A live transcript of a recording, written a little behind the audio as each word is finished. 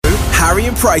Harry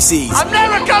and Pricey. I'm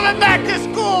never coming back to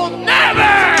school,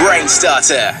 never! Brain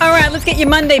Starter. All right, let's get your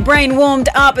Monday brain warmed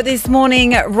up. This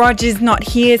morning, Roger's not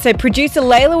here, so producer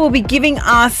Layla will be giving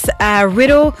us a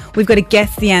riddle. We've got to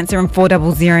guess the answer on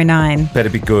 4009. Better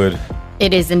be good.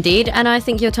 It is indeed, and I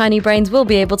think your tiny brains will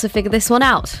be able to figure this one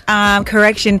out.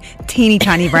 Correction, teeny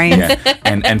tiny brains. Yeah.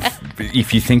 And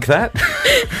if you think that,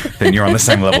 then you're on the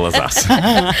same level as us.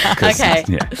 Okay.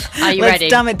 Yeah. Are you Let's ready?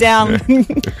 dumb it down.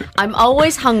 I'm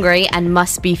always hungry and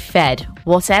must be fed.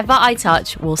 Whatever I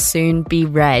touch will soon be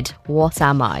red. What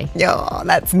am I? Oh,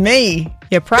 that's me.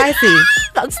 You're Pricey.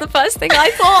 That's the first thing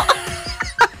I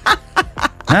thought.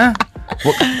 Huh?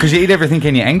 Because you eat everything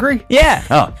and you're angry? Yeah.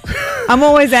 Oh. I'm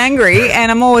always angry and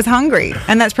I'm always hungry.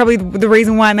 And that's probably the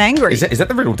reason why I'm angry. Is that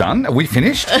the riddle done? Are we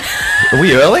finished? Are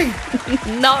we early?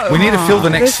 No. We need to fill the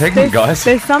next segment, guys.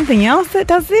 There's something else that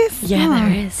does this? Yeah, Oh.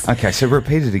 there is. Okay, so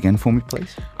repeat it again for me,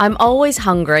 please. I'm always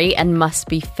hungry and must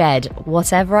be fed.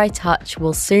 Whatever I touch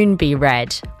will soon be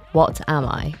red. What am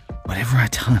I? Whatever I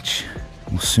touch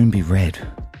will soon be red.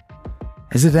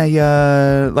 Is it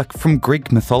a, like from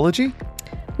Greek mythology?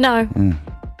 No.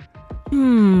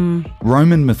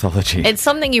 Roman mythology? It's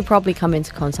something you probably come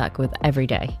into contact with every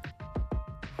day.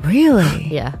 Really?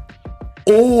 Yeah.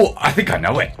 Oh, I think I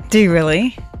know it. Do you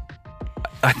really?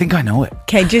 I think I know it.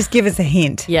 Okay, just give us a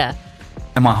hint. Yeah.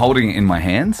 Am I holding it in my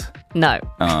hands? No.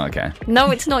 Oh, okay.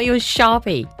 No, it's not your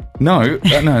Sharpie. No,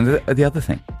 the other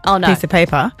thing. Oh, no. Piece of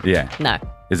paper. Yeah. No.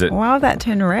 Is it? Why would that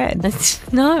turn red?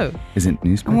 No. Is it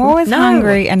newspaper? I'm always No.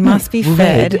 hungry and must be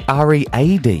fed. Red.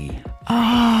 R-E-A-D.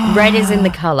 Red is in the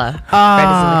colour. Red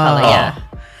is in the colour, yeah.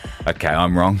 Okay,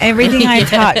 I'm wrong. Everything I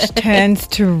touch turns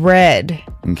to red.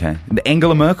 Okay.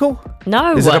 Angela Merkel?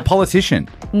 No. Is it a politician?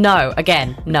 No.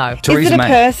 Again, no. Theresa Is it a May?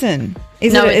 person?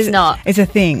 Is No, it it's not. It's a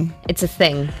thing. It's a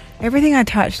thing. Everything I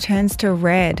touch turns to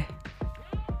red.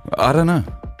 I don't know.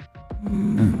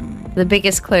 The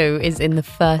biggest clue is in the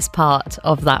first part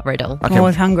of that riddle. I'm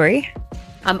always hungry.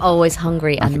 I'm always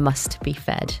hungry and must be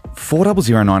fed.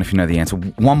 4009 if you know the answer.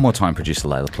 One more time, producer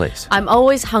Layla, please. I'm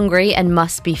always hungry and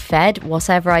must be fed.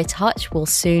 Whatever I touch will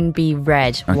soon be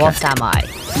red. Okay. What am I?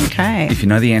 Okay. If you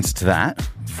know the answer to that,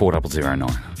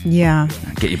 4009. Yeah.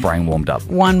 Get your brain warmed up.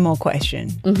 One more question.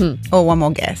 Mm-hmm. Or one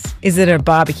more guess. Is it a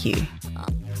barbecue?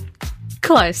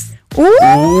 Close. Ooh.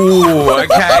 Ooh,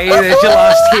 okay. There's your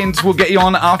last hint. We'll get you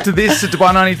on after this at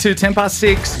Dubai 92,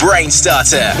 6. Brain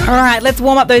Starter. All right, let's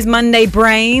warm up those Monday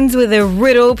brains with a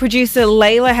riddle. Producer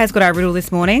Layla has got our riddle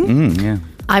this morning. Yeah.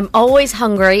 I'm always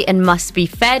hungry and must be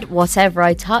fed. Whatever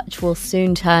I touch will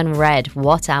soon turn red.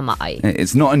 What am I?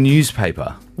 It's not a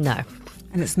newspaper. No.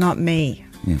 And it's not me.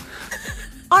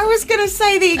 I was going to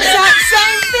say the exact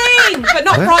same thing, but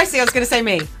not Pricey. I was going to say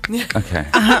me. Okay.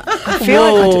 I feel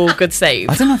like Oh, good save.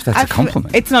 I don't know if that's a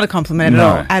compliment. It's not a compliment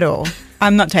No. at all.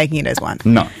 I'm not taking it as one.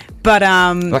 No. But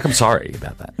Like, I'm sorry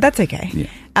about that. that's okay.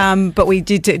 Yeah. But we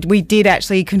did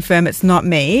actually confirm it's not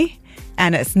me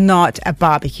and it's not a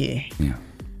barbecue. Yeah.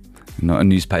 Not a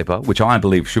newspaper, which I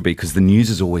believe should be because the news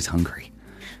is always hungry.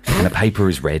 And the paper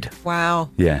is red. Wow.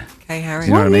 Yeah. Okay, Harry. Do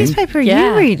you know What what I mean? newspaper are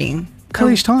Yeah. you reading?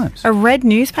 College Times. A red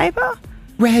newspaper?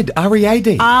 Red.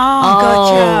 R-E-A-D. Oh,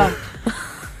 gotcha.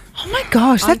 Oh my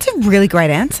gosh, that's a really great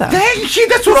answer. Thank you.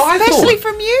 That's what I Especially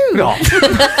thought. from you.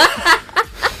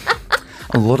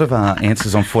 A lot of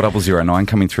answers on 4009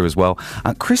 coming through as well.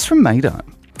 Chris from Maida,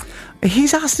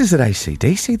 he's asked us at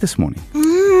AC/DC this morning.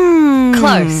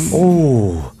 Close,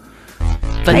 Oh,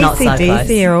 but not so AC/DC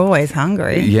close. are always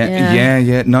hungry.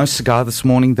 yeah. No cigar this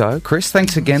morning, though. Chris,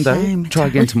 thanks again, though. Shame. Try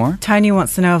again tomorrow. Tony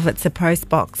wants to know if it's a post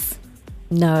box.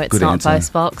 No, it's Good not answer.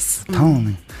 Postbox.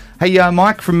 Tony. Hey,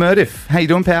 Mike from Murdiff. How you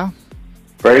doing, pal?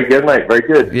 Very good, mate. Very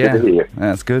good. Yeah, Good to hear.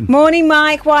 that's good. Morning,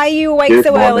 Mike. Why are you awake Good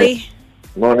so morning. early?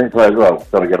 Morning to as well.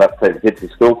 Got to get up, take the kids to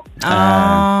school.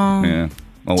 Yeah,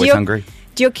 always you- hungry.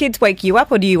 Do your kids wake you up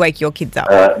or do you wake your kids up?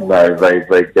 No,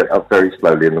 they get up very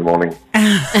slowly in the morning.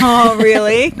 Oh,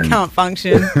 really? Can't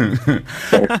function.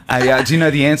 Hey, do you know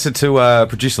the answer to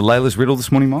producer Layla's riddle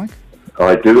this morning, Mike?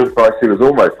 I do, and Pricey was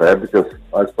almost there because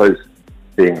I suppose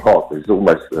being hot is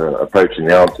almost approaching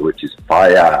the answer, which is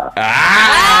fire.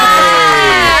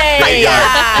 There you go.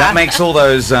 That makes all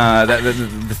those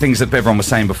the things that everyone was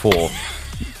saying before.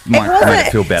 Might make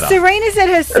it feel better. Serena said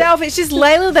herself, it's just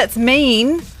Layla that's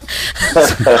mean.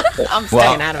 I'm staying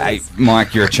Well, out of hey, this.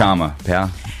 Mike, you're a charmer,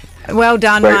 pal. Well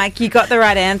done, Thanks. Mike. You got the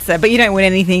right answer, but you don't win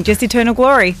anything, just eternal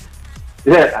glory.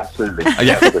 Yeah, absolutely.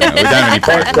 Yeah, we don't have any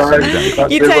prizes. So we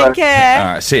don't. You take care.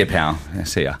 All right, see you, pal. Yeah,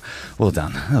 see ya. Well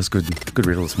done. That was good. Good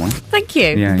riddle this morning. Thank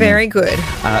you. Yeah, Very good.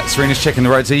 Serena's checking the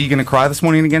roads. Are you going to cry this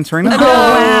morning again, Serena? Oh,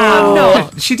 wow. No.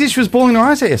 She did. She was bawling her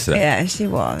eyes out yesterday. Yeah, she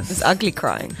was. It's ugly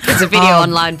crying. There's a video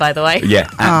online, by the way. Yeah,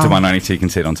 at Dubai 92, you can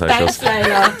see it on socials.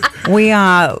 We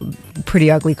are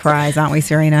pretty ugly cries, aren't we,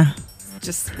 Serena?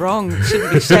 Just wrong.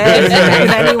 Shouldn't be shared with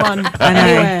anyone. I know.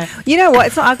 Anywhere. You know what?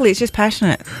 It's not ugly. It's just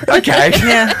passionate. Okay.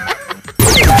 Yeah.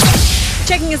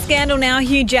 Checking a scandal now,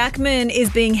 Hugh Jackman is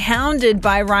being hounded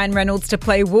by Ryan Reynolds to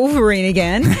play Wolverine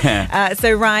again.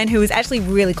 So Ryan, who is actually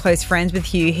really close friends with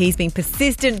Hugh, he's been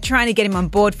persistent trying to get him on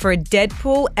board for a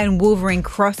Deadpool and Wolverine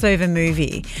crossover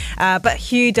movie. But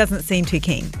Hugh doesn't seem too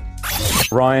keen.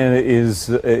 Ryan is,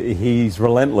 he's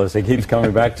relentless. He keeps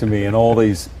coming back to me in all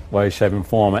these ways, shape and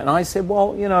form. And I said,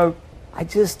 well, you know, I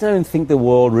just don't think the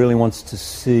world really wants to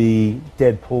see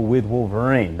Deadpool with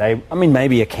Wolverine.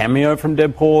 Maybe a cameo from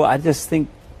Deadpool. I just think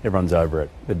everyone's over it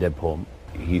with Deadpool.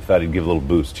 He thought he'd give a little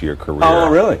boost to your career.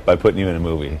 Oh, really? By putting you in a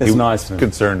movie. It's nice.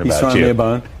 Concerned He's about throwing you. me a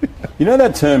bone. You know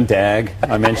that term dag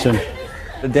I mentioned?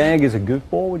 A dag is a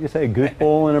goofball. Would you say a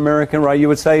goofball in American, right? You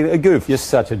would say a goof. You're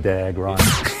such a dag, Ryan.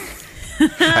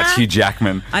 That's Hugh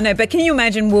Jackman. I know, but can you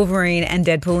imagine Wolverine and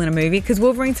Deadpool in a movie? Because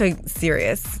Wolverine's so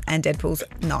serious and Deadpool's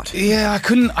not. Yeah, I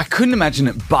couldn't imagine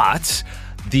it, but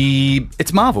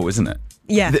it's Marvel, isn't it?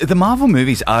 Yeah. The Marvel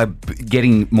movies are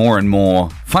getting more and more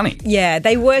funny. Yeah,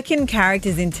 they work in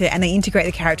characters and they integrate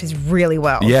the characters really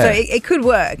well. Yeah. So it could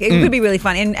work. It could be really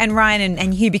fun. And Ryan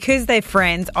and Hugh, because they're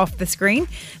friends off the screen,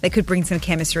 they could bring some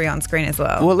chemistry on screen as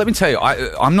well. Well, let me tell you,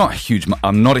 I'm not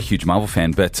a huge Marvel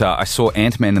fan, but I saw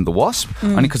Ant-Man and the Wasp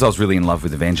only because I was really in love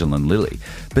with Evangeline Lilly.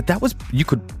 But you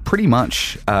could pretty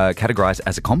much categorize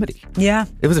as a comedy. Yeah.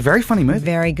 It was a very funny movie.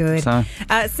 Very good. So-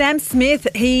 Sam Smith,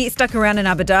 he stuck around in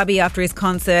Abu Dhabi after his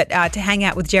concert to hang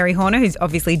out with Jerry Horner, who's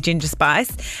obviously Ginger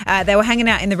Spice. They were hanging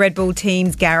out in the Red Bull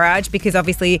team's garage because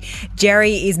obviously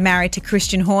Jerry is married to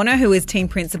Christian Horner, who is team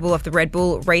principal of the Red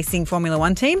Bull Racing Formula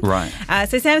One team. Right.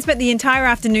 So Sam spent the entire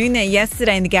afternoon there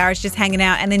yesterday in the garage just hanging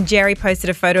out, and then Jerry posted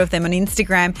a photo of them on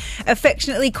Instagram,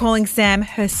 affectionately calling Sam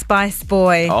her Spice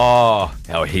Boy. Oh,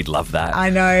 he'd love that. I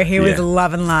know, he was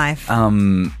loving life.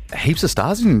 Heaps of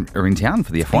stars are in town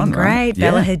for the F1, Great. right?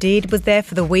 Bella Hadid was there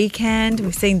for the weekend.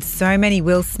 We've seen so many.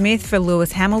 Will Smith for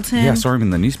Lewis Hamilton. Yeah, I saw him in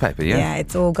the newspaper, Yeah,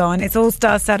 it's all going. It's all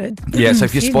star-studded. Yeah, so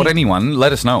if you Excuse spot me. anyone,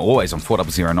 let us know. Always on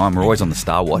 4009. We're always on the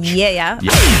Star Watch. Yeah.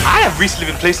 I have recently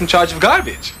been placed in charge of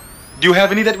garbage. Do you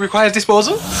have any that requires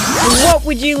disposal? What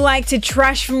would you like to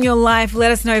trash from your life?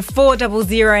 Let us know.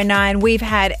 4009. We've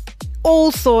had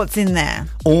all sorts in there.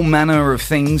 All manner of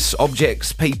things,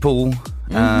 objects, people,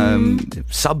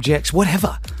 subjects,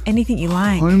 whatever. Anything you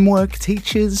like. Homework,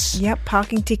 teachers. Yep,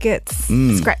 parking tickets,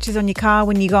 scratches on your car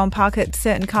when you go and park at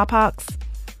certain car parks.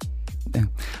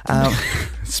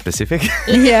 Specific.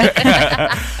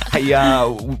 Yeah. Hey,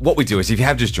 what we do is, if you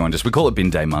have just joined us, we call it Bin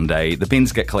Day Monday. The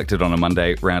bins get collected on a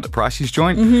Monday round at Pricey's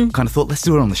joint. Kind of thought, let's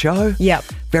do it on the show. Yep.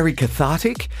 Very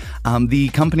cathartic. The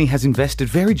company has invested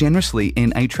very generously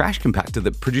in a trash compactor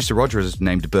that producer Roger has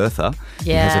named Bertha.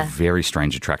 Yeah. It has a very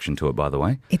strange attraction to it, by the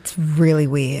way. It's really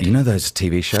weird. You know those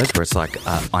TV shows where it's like,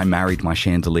 I married my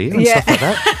chandelier and Yeah. stuff like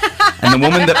that? And the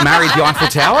woman that married the Eiffel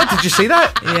Tower, did you see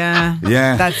that? Yeah.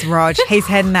 Yeah. That's Rog. He's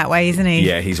heading that way, isn't he?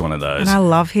 Yeah, he's one of those. And I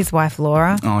love his wife,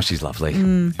 Laura. Oh, she's lovely.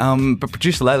 But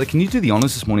producer Layla, can you do the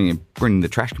honours this morning and bring the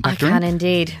trash I compactor in? can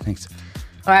indeed. Thanks.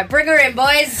 All right, bring her in,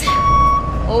 boys.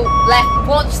 Oh, left.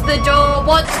 Watch the door.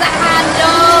 Watch the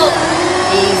handle.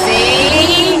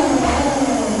 Easy.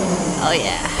 Oh,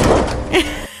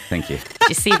 yeah. Thank you. Did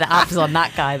you see the abs on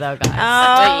that guy, though,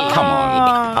 guys? Come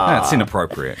on. That's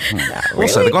inappropriate.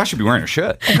 Also, the guy should be wearing a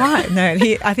shirt. Right. No,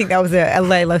 I think that was a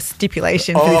Layla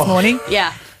stipulation for this morning.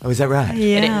 Yeah. Oh, is that right?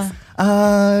 Yeah. It is. Do you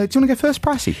want to go first,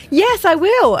 Pricey? Yes, I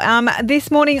will.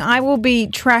 This morning, I will be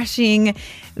trashing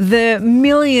the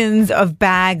millions of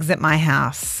bags at my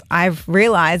house. I've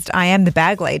realised I am the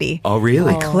bag lady. Oh,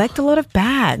 really? I collect a lot of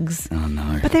bags. Oh,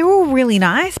 no. But they're all really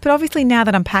nice. But obviously, now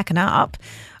that I'm packing up,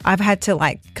 I've had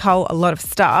to cull a lot of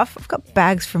stuff. I've got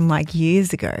bags from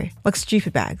years ago,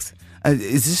 stupid bags.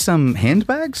 Is this some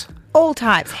handbags? All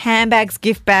types, handbags,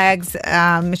 gift bags,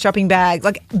 shopping bags,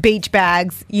 beach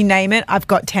bags, you name it. I've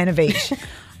got 10 of each.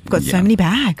 I've got so many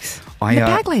bags. I'm the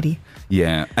bag lady.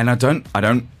 Yeah, and I don't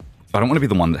want to be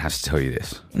the one that has to tell you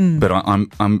this, but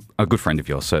I'm a good friend of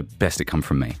yours, so best it come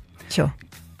from me. Sure.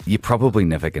 you're probably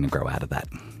never going to grow out of that.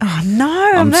 Oh, no.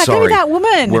 I'm not going to sorry. be that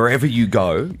woman. Wherever you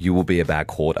go, you will be a bag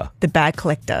hoarder. The bag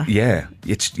collector. Yeah,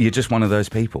 you're just one of those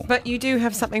people. But you do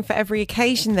have something for every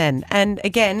occasion then. And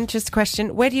again, just a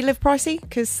question, where do you live, Pricey?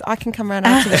 Because I can come around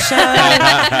after the show,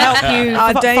 help you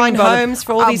don't find bother. homes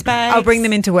for all these bags. I'll bring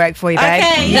them into work for you, babe.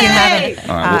 Okay, You can have yay. it.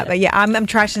 All right, well- But yeah, I'm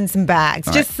trashing some bags.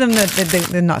 All Just some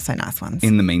the not so nice ones.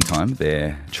 In the meantime,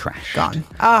 they're trash. Gone.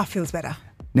 Ah, feels better.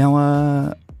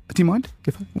 Now, do you mind?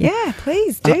 Yeah,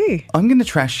 please do. I'm going to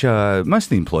trash most of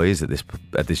the employees at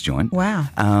this joint. Wow.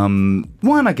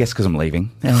 One, I guess, because I'm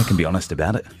leaving. I can be honest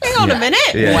about it. Hang on a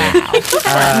minute. Yeah.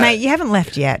 Wow. Mate, you haven't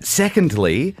left yet.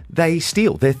 Secondly, they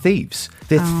steal. They're thieves.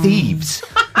 They're thieves.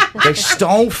 They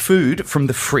stole food from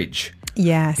the fridge.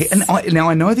 Yes. And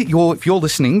I know that if you're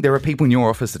listening, there are people in your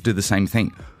office that do the same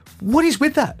thing. What is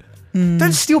with that?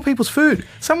 Don't steal people's food.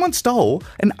 Someone stole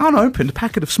an unopened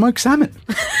packet of smoked salmon.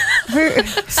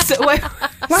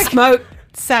 Smoked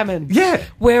salmon. Yeah.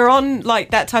 We're on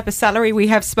like that type of salary. We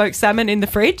have smoked salmon in the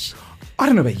fridge. I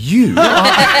don't know about you. See,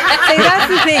 that's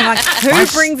the thing. Like, who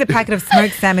brings a packet of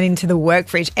smoked salmon into the work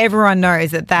fridge? Everyone knows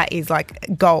that is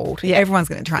like gold. Yeah. Everyone's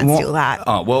going to try and steal that.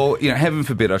 Oh, well, heaven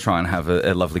forbid I try and have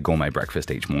a lovely gourmet breakfast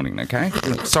each morning, okay?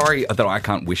 Sorry that I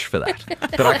can't wish for that.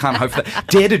 That I can't hope for that.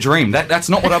 Dare to dream. That's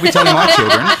not what I'll be telling my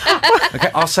children.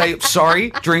 Okay, I'll say, sorry,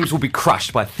 dreams will be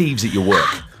crushed by thieves at your work.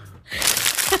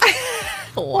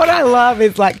 What I love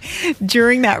is, like,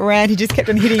 during that rant, he just kept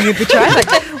on hitting you with the trash.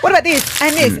 Like, what about this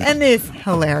and this and this?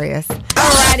 Hilarious.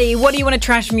 Alrighty, what do you want to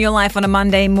trash from your life on a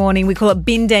Monday morning? We call it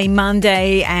Bin Day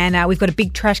Monday, and we've got a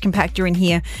big trash compactor in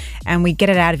here, and we get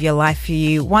it out of your life for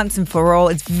you once and for all.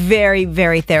 It's very,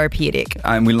 very therapeutic.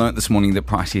 And we learnt this morning that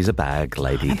Pricey is a bag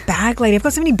lady. Bag lady. I've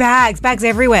got so many bags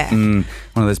everywhere. One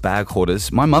of those bag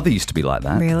hoarders. My mother used to be like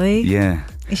that. Really? Yeah.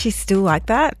 Is she still like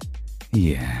that?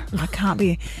 Yeah. I can't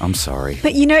be. I'm sorry.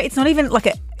 But it's not even like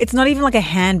a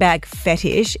handbag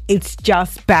fetish. It's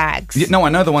just bags. Yeah, no, I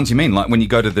know the ones you mean. Like when you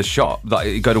go to the shop, like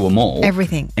you go to a mall,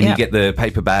 everything, and you get the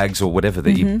paper bags or whatever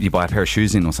that you buy a pair of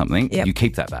shoes in or something. Yep. You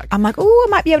keep that bag. I'm like, oh, I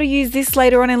might be able to use this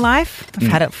later on in life. I've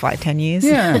had it for like 10 years.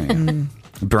 Yeah.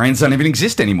 Brands don't even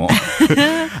exist anymore.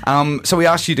 So we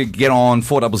asked you to get on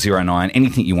 4009.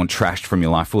 Anything you want trashed from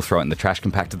your life, we'll throw it in the trash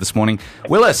compactor this morning.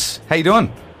 Willis, how you doing?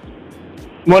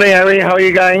 Morning, Harry. How are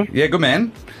you going? Yeah, good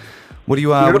man. What do you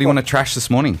want to trash this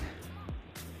morning?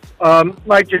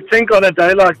 Mate, you'd think on a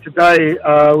day like today,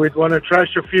 we'd want to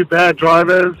trash a few bad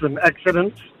drivers and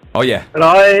accidents. Oh yeah. And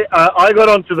I got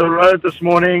onto the road this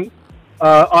morning.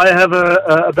 I have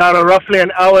about roughly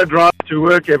an hour drive to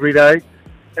work every day,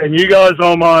 and you guys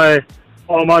are my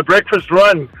breakfast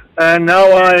run. And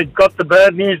now I got the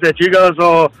bad news that you guys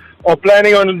are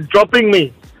planning on dropping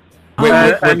me.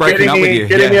 We're breaking up with you.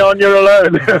 Getting me on your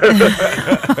alone. So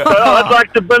I'd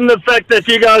like to bin the fact that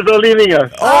you guys are leaving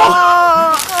us.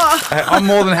 I'm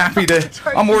more than happy to.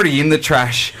 I'm already in the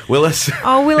trash, Willis.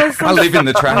 Oh, Willis. I live in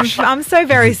the trash. I'm so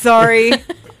very sorry.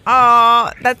 Oh,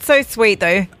 that's so sweet,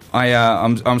 though.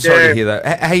 I'm sorry to hear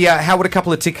that. Hey, how would a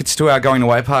couple of tickets to our going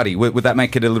away party? Would that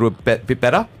make it a little bit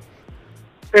better?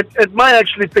 It might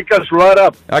actually pick us right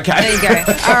up. Okay. There you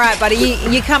go. All right, buddy.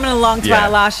 You're coming along to our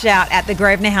last shout at the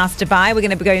Grosvenor House, Dubai. We're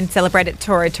going to go and celebrate at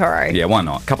Toro Toro. Yeah, why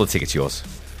not? A couple of tickets yours.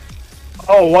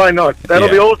 Oh, why not? That'll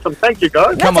be awesome. Thank you,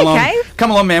 guys. Come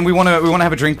along, man. We want to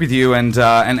have a drink with you, and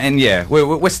yeah. We're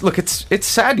look. It's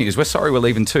sad news. We're sorry we're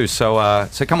leaving too. So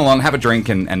come along, have a drink,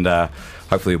 and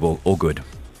hopefully we'll all good.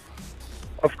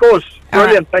 Of course.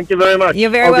 Brilliant. Thank you very much. You're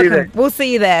very welcome. We'll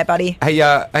see you there, buddy. Hey,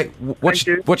 what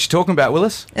you talking about,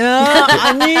 Willis? Oh,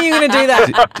 I knew you were going to do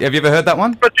that. Have you ever heard that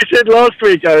one? What you said last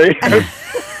week, Harry.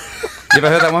 You ever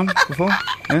heard that one before?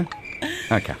 Yeah?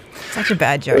 Okay. Such a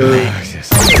bad joke, mate.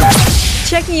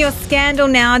 Checking your scandal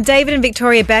now. David and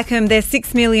Victoria Beckham, their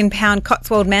 £6 million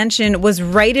Cotswold mansion was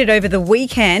raided over the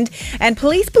weekend, and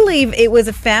police believe it was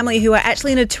a family who are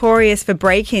actually notorious for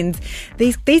break-ins.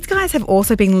 These guys have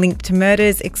also been linked to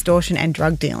murders, extortion, and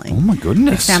drug dealing. Oh my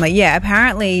goodness! This family, yeah.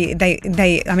 Apparently,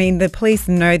 the police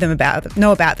know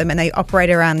about them, and they operate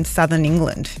around southern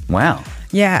England. Wow.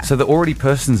 Yeah. So they're already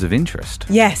persons of interest.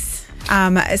 Yes.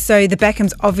 So the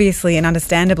Beckhams obviously and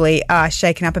understandably are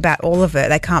shaken up about all of it.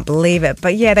 They can't believe it.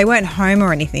 But yeah, they weren't home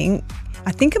or anything.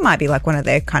 I think it might be like one of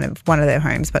their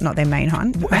homes, but not their main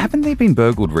one. Haven't they been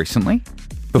burgled recently?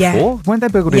 Before? Yeah. Weren't they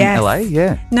burgled in LA?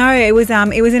 Yeah. No, it was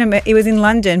in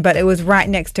London, but it was right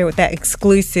next to that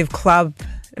exclusive club.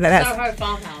 Soho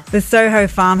Farmhouse. The Soho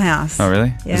Farmhouse. Oh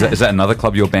really? Yeah. Is that another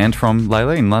club you're banned from,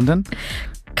 Layla, in London?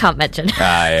 can't mention.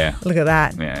 Yeah. Look at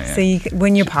that. Yeah. So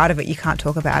when you're part of it, you can't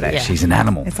talk about it. Yeah. She's an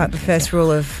animal. It's like the first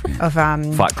rule of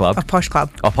Fight Club. of Posh Club.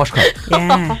 Oh, Posh Club.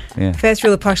 Yeah. Yeah. First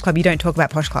rule of Posh Club, you don't talk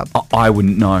about Posh Club. I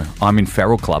wouldn't know. I'm in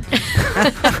Feral Club.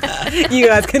 You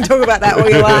guys can talk about that all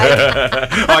you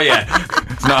like. Oh, yeah.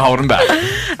 It's not holding back.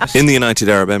 In the United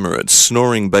Arab Emirates,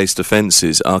 snoring-based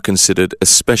offences are considered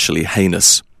especially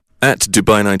heinous. At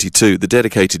Dubai 92, the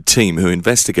dedicated team who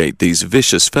investigate these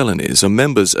vicious felonies are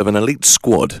members of an elite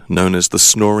squad known as the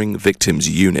Snoring Victims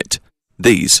Unit.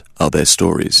 These are their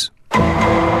stories.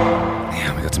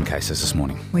 Yeah, we got some cases this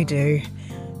morning. We do.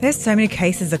 There's so many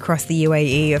cases across the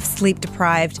UAE of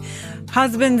sleep-deprived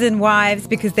husbands and wives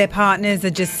because their partners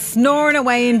are just snoring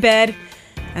away in bed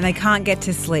and they can't get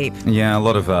to sleep. Yeah, a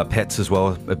lot of pets as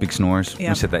well are big snorers. Yep.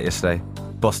 We said that yesterday.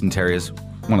 Boston Terriers,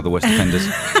 one of the worst offenders.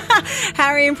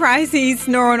 Harry and Pricey,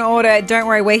 snore on order. Don't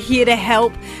worry, we're here to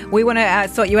help. We want to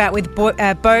sort you out with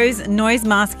Bose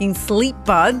noise-masking sleep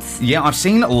buds. Yeah, I've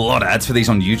seen a lot of ads for these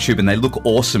on YouTube and they look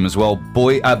awesome as well.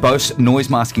 Bose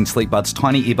noise-masking sleep buds,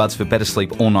 tiny earbuds for better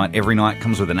sleep all night, every night.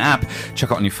 Comes with an app.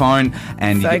 Check it on your phone.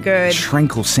 And So you get good.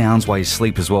 tranquil sounds while you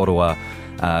sleep as well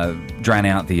to drown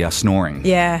out the snoring.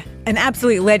 Yeah, an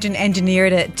absolute legend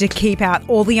engineered it to keep out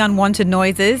all the unwanted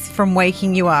noises from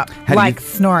waking you up, How do like you-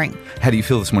 snoring. How do you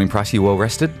feel this morning, Pricey? You well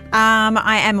rested?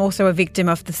 I am also a victim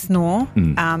of the snore,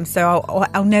 so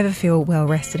I'll never feel well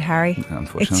rested, Harry.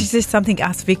 Unfortunately. It's just something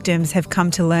us victims have come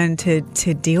to learn to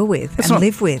deal with and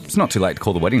live with. It's not too late to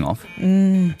call the wedding off.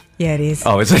 Yeah, it is.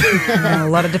 Oh, is it? A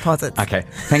lot of deposits. Okay.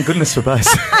 Thank goodness for both.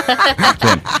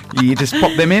 Then you just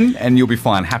pop them in and you'll be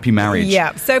fine. Happy marriage.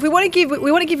 Yeah. So if we want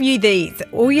to give you these,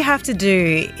 all you have to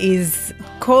do is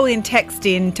call in, text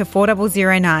in to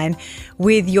 4009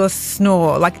 with your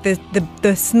snore, like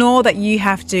the snore that you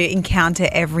have to encounter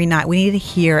every night. We need to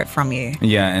hear it from you.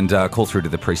 Yeah, and call through to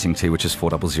the precinct T, which is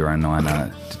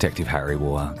 4009. Detective Harry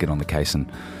will get on the case, and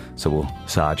so will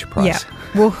Sarge Price. Yeah.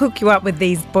 We'll hook you up with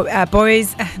these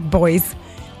boys.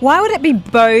 Why would it be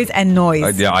Bose and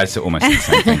noise? Yeah, I almost said the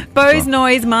same thing. Bose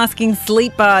noise masking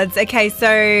sleep buds. Okay, so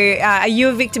are you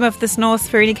a victim of the snore,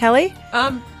 Spirity Kelly?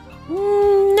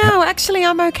 No, actually,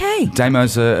 I'm okay.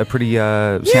 Damo's a pretty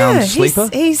sound sleeper.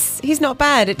 He's not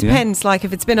bad. It depends. Like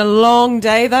if it's been a long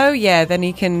day, though, yeah, then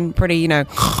he can pretty, it up.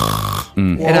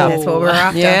 That's what we're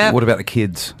after. Yeah. What about the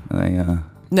kids? Are they,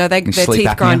 No, they're sleep teeth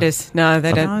apnea? grinders. No,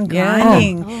 they don't.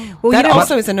 grinding. Well, That you know,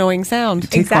 also is an annoying sound.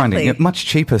 teeth Exactly. grinding? A much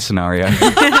cheaper scenario,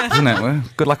 isn't it? Well,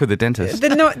 good luck with the dentist.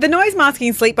 the noise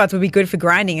masking sleep buds would be good for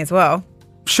grinding as well.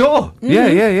 Sure.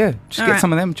 Yeah. Just All get right.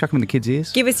 some of them, chuck them in the kids'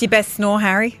 ears. Give us your best snore,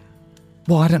 Harry.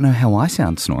 Well, I don't know how I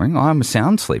sound snoring. I'm a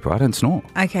sound sleeper. I don't snore.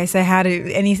 Okay, so how do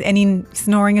any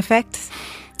snoring effects?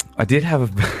 I did have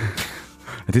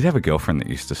a girlfriend that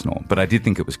used to snore, but I did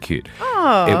think it was cute.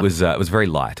 Oh. It was very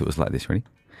light. It was like this. Ready?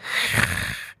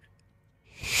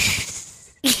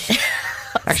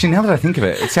 Actually, now that I think of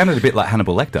it, it sounded a bit like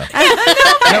Hannibal Lecter.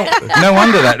 No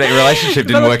wonder that relationship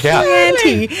didn't work out.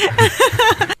 Auntie.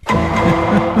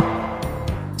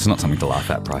 It's not something to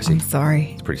laugh at, Pricey. I'm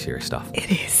sorry. It's pretty serious stuff.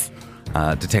 It is.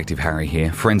 Detective Harry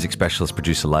here, forensic specialist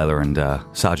producer Layla, and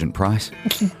Sergeant Price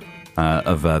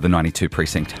of the 92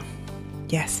 precinct.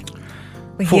 Yes.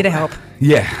 We're here to help.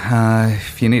 Yeah,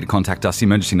 if you need to contact us, the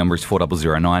emergency number is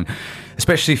 4009,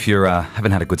 especially if you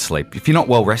haven't had a good sleep. If you're not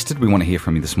well rested, we want to hear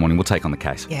from you this morning. We'll take on the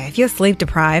case. Yeah, if you're sleep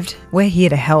deprived, we're here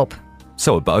to help.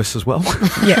 So are Bose as well.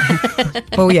 Yeah.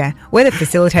 Well, yeah, we're the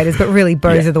facilitators, but really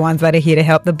Bose are the ones that are here to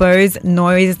help. The Bose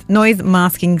noise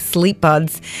masking sleep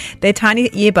buds. They're tiny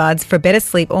earbuds for better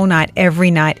sleep all night,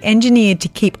 every night, engineered to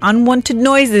keep unwanted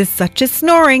noises such as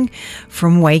snoring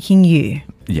from waking you.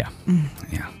 Yeah.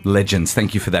 Legends.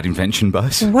 Thank you for that invention,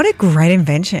 Bose. What a great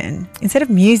invention. Instead of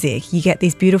music, you get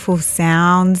these beautiful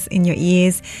sounds in your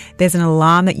ears. There's an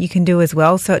alarm that you can do as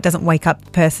well, so it doesn't wake up the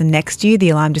person next to you.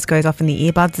 The alarm just goes off in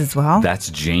the earbuds as well. That's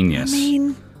genius. I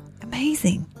mean,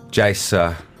 amazing.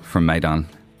 Jace from Maidan,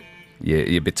 you're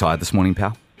a bit tired this morning,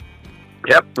 pal?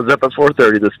 Yep, was up at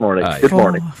 4:30 this morning. Good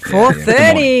morning.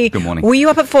 4:30. Good morning. Were you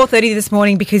up at 4:30 this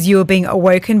morning because you were being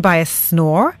awoken by a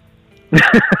snore?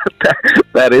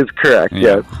 That is correct,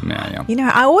 yes. Yeah. You know,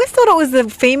 I always thought it was the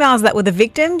females that were the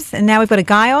victims, and now we've got a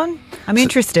guy on. I'm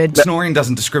interested. Snoring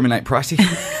doesn't discriminate, Pricey.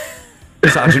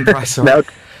 Sergeant Price. Sorry.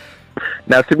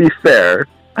 Now, to be fair,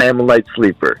 I am a light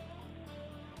sleeper.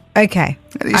 Okay.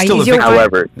 He's still a Is your victim.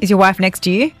 However, is your wife next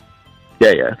to you?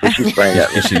 yeah, so she's spraying at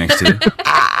me. Is she next to you?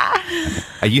 Okay.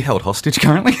 Are you held hostage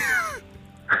currently?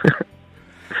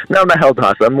 No, I'm not held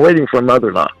hostage. I'm waiting for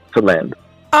mother-in-law to land.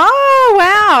 Oh,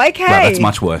 wow. Okay. Wow, that's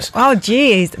much worse. Oh,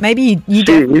 geez. Maybe you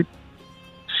do.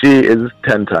 She is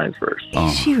 10 times worse.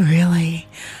 Is she really?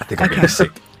 I think I'm getting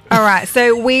sick. All right,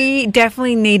 so we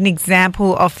definitely need an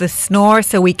example of the snore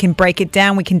so we can break it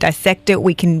down, we can dissect it,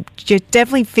 we can just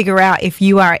definitely figure out if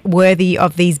you are worthy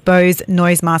of these Bose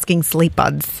noise masking sleep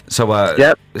buds. So,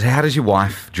 Yep. how does your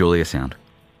wife, Julia, sound?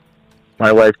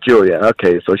 My wife, Julia.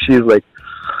 Okay, so she's like...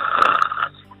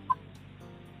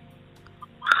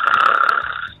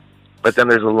 But then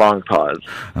there's a long pause.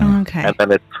 Okay. And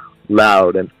then it's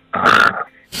loud and...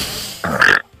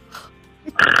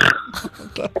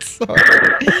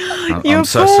 Your I'm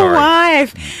so poor sorry.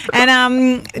 wife.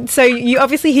 And so you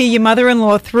obviously hear your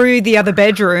mother-in-law through the other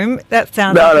bedroom. That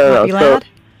sounds like it might be loud.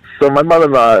 So my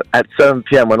mother-in-law, at 7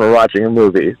 p.m. when we're watching a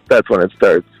movie, that's when it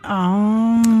starts.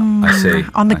 Oh. I see.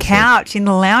 On the I see. couch, in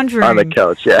the lounge room. On the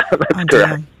couch, yeah. That's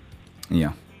correct.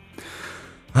 Yeah.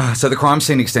 So the crime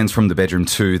scene extends from the bedroom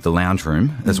to the lounge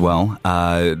room as well.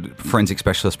 Forensic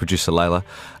specialist producer Layla,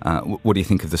 what do you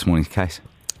think of this morning's case?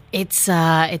 It's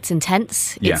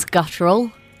intense. Yeah. It's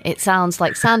guttural. It sounds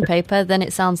like sandpaper. Then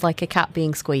it sounds like a cat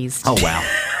being squeezed. Oh wow!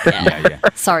 Yeah.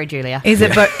 Sorry, Julia. Is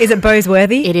it Bose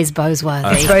worthy? It is Bose worthy.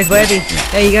 It's Bose worthy.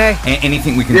 There you go.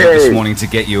 Anything we can do this morning to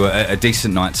get you a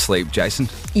decent night's sleep, Jason?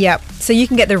 Yep. So you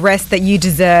can get the rest that you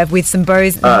deserve with some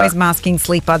Bose noise masking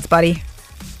sleep buds, buddy.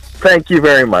 Thank you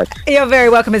very much. You're very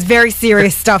welcome. It's very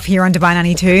serious stuff here on Dubai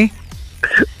 92.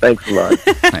 Thanks a lot.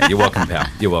 Hey, you're welcome, pal.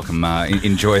 You're welcome.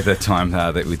 Enjoy the time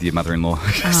with your mother-in-law.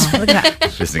 Oh, look at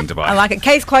that. Visiting Dubai. I like it.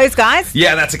 Case closed, guys.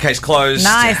 Yeah, that's a case closed.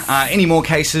 Nice. Any more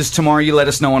cases tomorrow, you let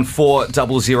us know on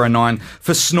 4009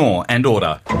 for Snore and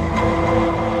Order.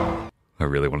 I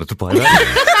really wanted to play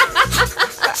that.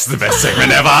 It's the best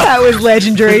segment ever. That was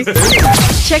legendary.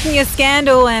 Checking a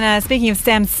scandal, and speaking of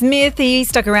Sam Smith, he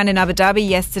stuck around in Abu Dhabi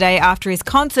yesterday after his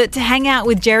concert to hang out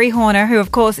with Jerry Horner, who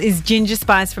of course is Ginger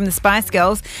Spice from the Spice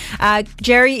Girls.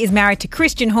 Jerry is married to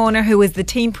Christian Horner, who was the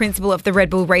team principal of the Red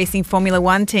Bull Racing Formula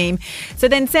One team. So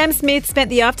then Sam Smith spent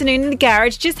the afternoon in the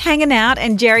garage just hanging out,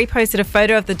 and Jerry posted a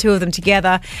photo of the two of them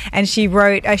together, and she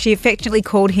wrote, she affectionately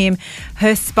called him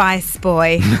her Spice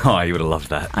Boy. Oh, you would have loved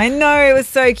that. I know, it was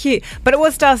so cute. But it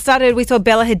was star-studded. We saw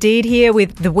Bella Hadid here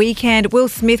with The Weeknd. Will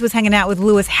Smith was hanging out with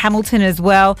Lewis Hamilton as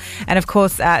well. And, of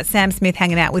course, Sam Smith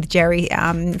hanging out with Jerry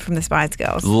from the Spice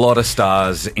Girls. A lot of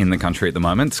stars in the country at the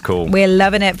moment. It's cool. We're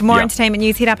loving it. For more Yep. entertainment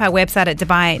news, hit up our website at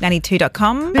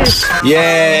Dubai92.com.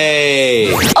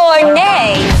 Yay! Or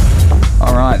nay.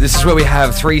 All right, this is where we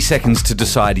have 3 seconds to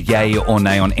decide yay or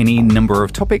nay on any number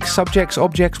of topics, subjects,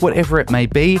 objects, whatever it may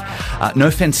be. No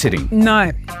fence sitting.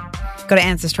 No. Got to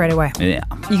answer straight away. Yeah.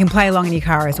 You can play along in your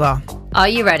car as well. Are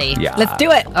you ready? Yeah. Let's do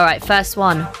it. All right, first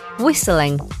one.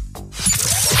 Whistling.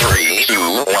 3, 2,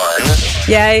 1.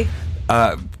 Yay.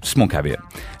 Small caveat.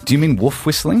 Do you mean wolf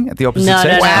whistling at the opposite No,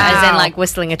 sex? as in like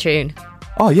whistling a tune.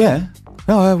 Oh, yeah.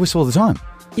 Oh, I whistle all the time.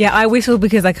 Yeah, I whistle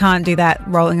because I can't do that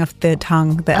rolling off the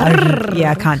tongue.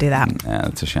 I can't do that. Yeah,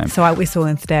 that's a shame. So I whistle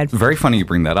instead. Very funny you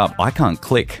bring that up. I can't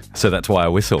click, so that's why I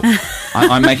whistle.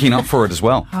 I'm making up for it as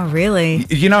well. Oh, really?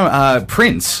 You know,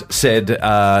 Prince said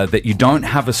that you don't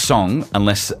have a song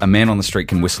unless a man on the street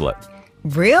can whistle it.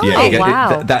 Really? Oh,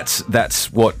 wow.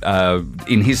 That's what,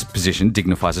 in his position,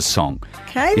 dignifies a song.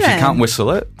 Okay, If you then. can't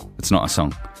whistle it, it's not a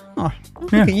song. Oh,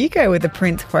 look at you go with the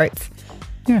Prince quotes.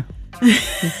 Yeah.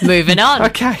 Moving on.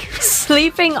 Okay.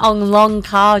 Sleeping on long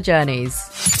car journeys.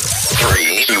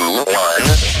 3, 2,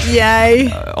 1. Yay.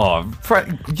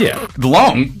 Yeah,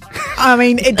 long. I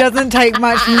mean, it doesn't take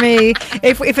much for me.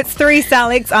 If it's 3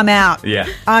 Salics, I'm out. Yeah.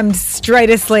 I'm straight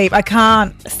asleep. I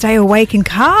can't stay awake in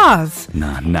cars.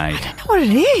 No, nay. I don't know what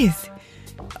it is.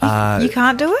 You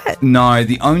can't do it? No,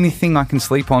 the only thing I can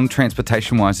sleep on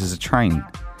transportation-wise is a train.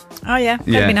 Oh, yeah.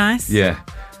 That'd be nice. Yeah.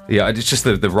 Yeah, it's just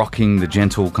the rocking, the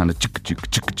gentle kind of...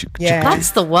 Yeah.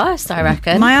 That's the worst, I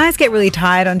reckon. My eyes get really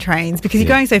tired on trains because you're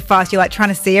going so fast, you're like trying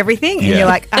to see everything and Yeah. you're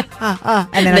like, and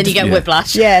then, then you get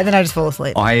whiplash. Yeah, then I just fall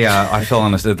asleep. I fell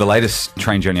on the latest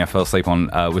train journey I fell asleep on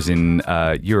was in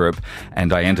Europe,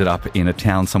 and I ended up in a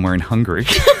town somewhere in Hungary.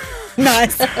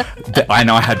 Nice. I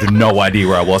know I had no idea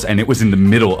where I was, and it was in the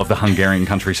middle of the Hungarian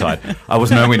countryside. I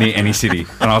was nowhere near any city,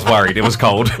 and I was worried. It was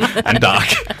cold and dark.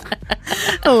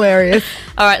 Hilarious.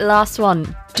 All right, last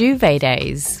one. Duvet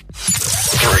days.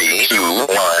 3, 2, 1.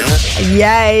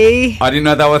 Yay. I didn't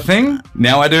know that was a thing.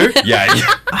 Now I do. Yay.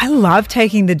 I love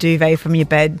taking the duvet from your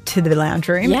bed to the lounge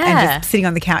room and Yeah. just sitting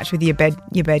on the couch with your bed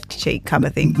sheet cover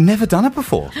thing. Never done it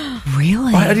before.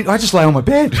 Really? I just lay on my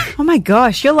bed. Oh my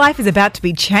gosh, your life is about to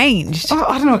be changed.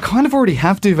 I don't know. I kind of already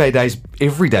have duvet days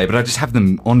every day, but I just have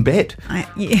them on bed.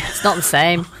 It's not the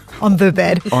same. On the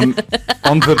bed. On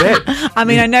the bed. I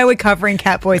mean, I know we're covering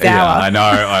Catboy's Yeah, hour. I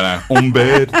know. On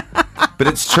bed. But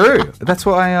it's true. That's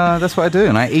what I do,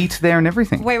 and I eat there and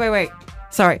everything. Wait.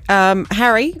 Sorry.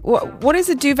 Harry, what is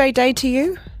a duvet day to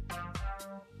you?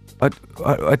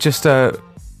 I just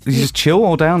you just chill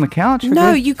all day on the couch?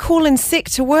 No, you call in sick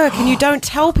to work and you don't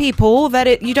tell people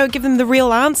that you don't give them the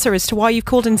real answer as to why you've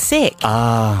called in sick.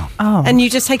 And you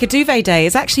just take a duvet day.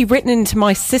 It's actually written into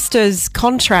my sister's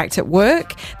contract at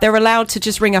work. They're allowed to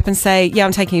just ring up and say, yeah,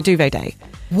 I'm taking a duvet day.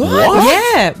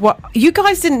 What? Yeah. What? You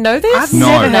guys didn't know this? I've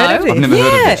never heard of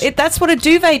this. Yeah, that's what a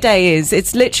duvet day is.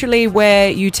 It's literally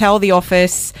where you tell the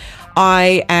office,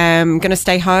 I am going to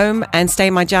stay home and stay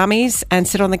in my jammies and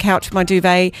sit on the couch with my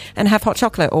duvet and have hot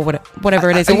chocolate or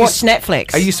whatever it is, or watch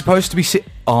Netflix. Are you supposed to be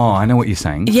I know what you're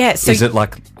saying. Yeah. So is it...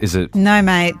 No,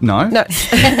 mate. No? No.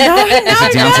 Is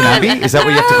it Downton Abbey? Is that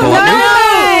what you have to call it?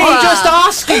 I'm just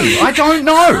asking. I don't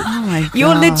know. Oh my God.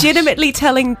 You're legitimately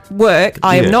telling work,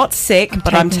 I am not sick,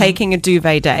 but I'm taking a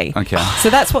duvet day. Okay. So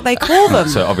that's what they call them.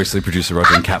 So obviously producer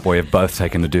Roger and Catboy have both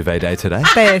taken the duvet day today.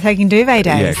 They're taking duvet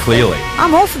days. Yeah, clearly.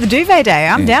 I'm all for the duvet day.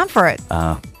 I'm down for it.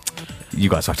 You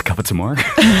guys have to cover tomorrow.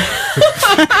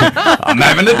 I'm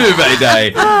having a duvet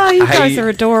day. Oh, you guys are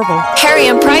adorable. Harry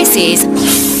and Pricey's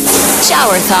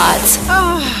shower thoughts.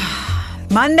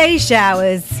 Monday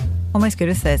showers. Almost good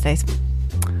as Thursdays.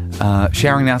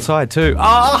 Showering outside too.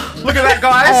 Oh, look at that,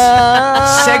 guys.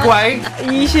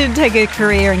 Segue. You should take a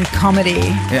career in comedy.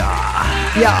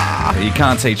 Yeah. You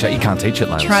can't teach it. You can't teach it,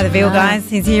 ladies. Try the veal, guys.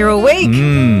 He's here all week.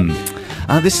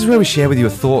 This is where we share with you a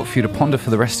thought for you to ponder for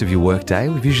the rest of your workday.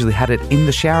 We've usually had it in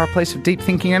the shower, a place of deep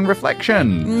thinking and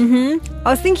reflection.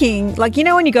 I was thinking, like, you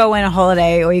know when you go away on a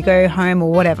holiday or you go home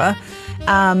or whatever,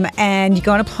 and you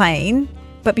go on a plane,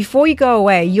 but before you go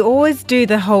away, you always do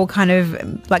the whole kind of,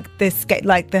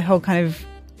 the whole kind of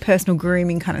personal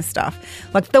grooming kind of stuff.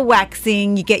 Like the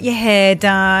waxing, you get your hair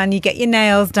done, you get your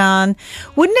nails done.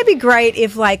 Wouldn't it be great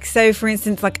if, like, so for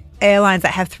instance, like airlines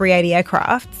that have 380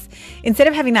 aircrafts, instead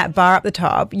of having that bar up the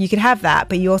top, you could have that,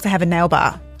 but you also have a nail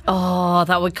bar. Oh,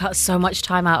 that would cut so much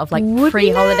time out of like Wouldn't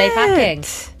pre-holiday it? packing.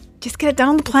 Just get it done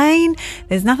on the plane.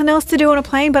 There's nothing else to do on a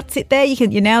plane but sit there.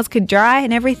 Your nails could dry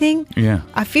and everything. Yeah.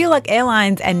 I feel like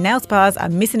airlines and nail spas are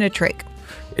missing a trick.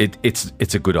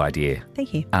 It's a good idea.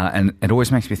 Thank you. And it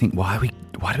always makes me think, why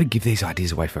do we give these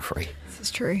ideas away for free? This is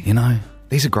true. You know,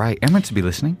 these are great. Emirates would be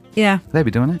listening. Yeah. They'd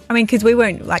be doing it. I mean, because we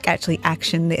won't like actually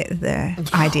action the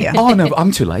idea. Oh, no,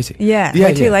 I'm too lazy. Yeah,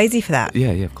 we're too lazy for that.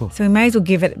 Yeah, of course. So we may as well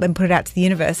give it and put it out to the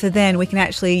universe, so then we can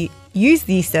actually use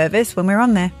the service when we're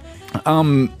on there.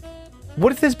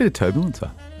 What if there's a bit of turbulence,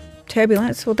 though?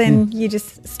 Turbulence? Well, then you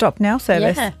just stop nail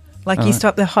service. Yeah. Like you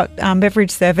stop the hot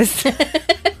beverage service.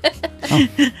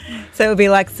 So it would be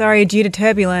like, sorry, due to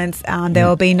turbulence, there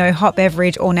will be no hot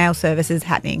beverage or nail services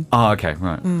happening. Oh, okay,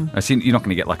 right. I see. You're not going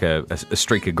to get like a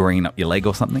streak of green up your leg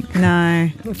or something? No.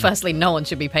 Firstly, no one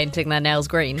should be painting their nails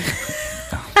green.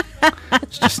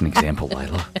 It's just an example,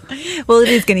 Layla. Well, it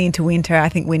is getting into winter. I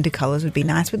think winter colours would be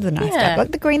nice with the nice stuff,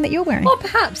 like the green that you're wearing. Or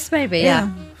perhaps, maybe,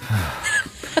 yeah.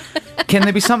 Can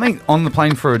there be something on the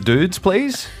plane for dudes,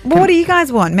 please? What do you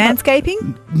guys want?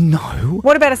 Manscaping? No.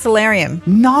 What about a solarium?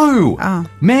 No. Oh.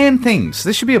 Man things.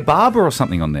 There should be a barber or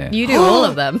something on there. You do all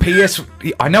of them.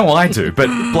 I know I do, but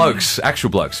blokes, actual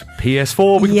blokes.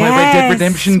 PS4, we can play Red Dead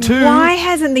Redemption 2. Why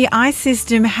hasn't the ice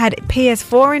system had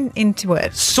PS4 into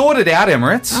it? Sort it out,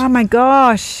 Emirates. Oh my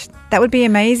gosh. That would be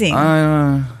amazing.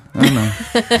 I don't know.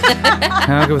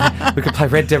 We could play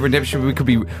Red Dead Redemption. We could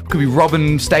be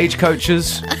robbing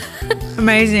stagecoaches.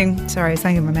 Amazing. Sorry,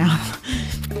 something in my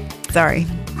mouth. Sorry.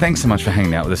 Thanks so much for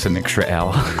hanging out with us an extra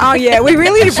hour. Oh, yeah, we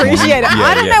really appreciate it.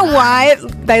 I don't know why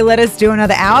they let us do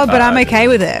another hour, but I'm okay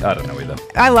with it. I don't know either.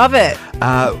 I love it.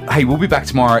 Hey, we'll be back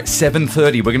tomorrow at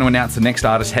 7:30. We're going to announce the next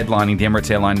artist headlining the Emirates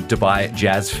Airline Dubai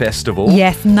Jazz Festival.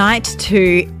 Yes, night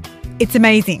 2. It's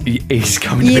amazing. He's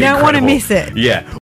coming to be You don't want to incredible. miss it. Yeah.